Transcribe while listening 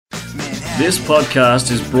This podcast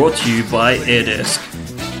is brought to you by AirDesk,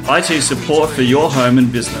 IT support for your home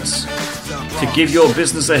and business. To give your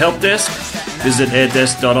business a help desk, visit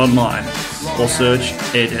airdesk.online or search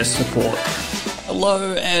AirDesk support.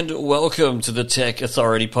 Hello and welcome to the Tech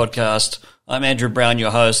Authority Podcast. I'm Andrew Brown, your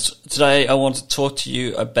host. Today I want to talk to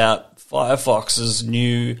you about Firefox's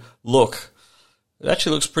new look. It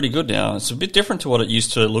actually looks pretty good now. It's a bit different to what it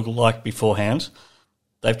used to look like beforehand.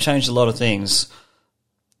 They've changed a lot of things.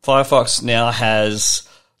 Firefox now has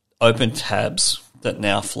open tabs that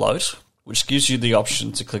now float, which gives you the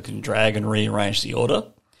option to click and drag and rearrange the order.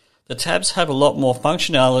 The tabs have a lot more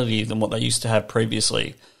functionality than what they used to have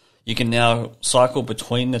previously. You can now cycle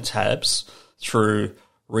between the tabs through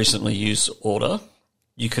recently used order.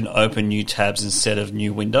 You can open new tabs instead of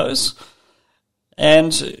new windows.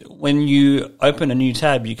 And when you open a new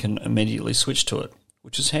tab, you can immediately switch to it,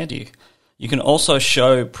 which is handy. You can also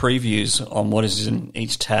show previews on what is in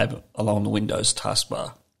each tab along the Windows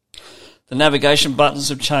taskbar. The navigation buttons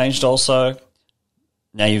have changed also.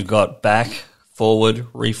 Now you've got back, forward,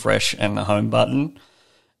 refresh, and the home button.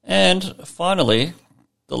 And finally,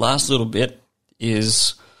 the last little bit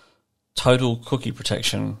is total cookie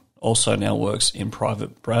protection also now works in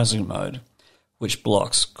private browsing mode, which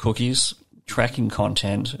blocks cookies, tracking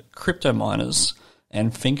content, crypto miners,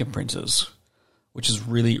 and fingerprinters, which is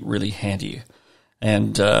really, really handy.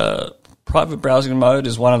 And private browsing mode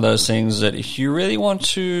is one of those things that if you really want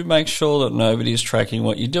to make sure that nobody is tracking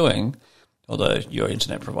what you're doing, although your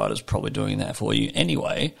internet provider is probably doing that for you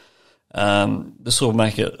anyway, this will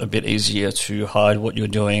make it a bit easier to hide what you're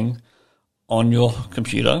doing on your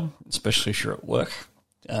computer, especially if you're at work.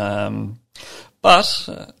 But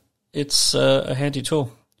it's a handy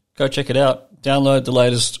tool. Go check it out. Download the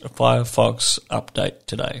latest Firefox update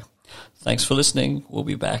today. Thanks for listening. We'll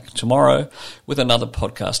be back tomorrow with another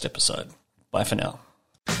podcast episode. Bye for now.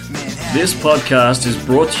 This podcast is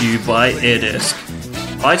brought to you by AirDesk,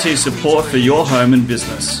 IT support for your home and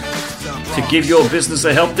business. To give your business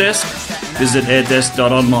a help desk, visit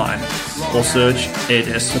airdesk.online or search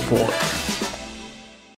AirDesk support.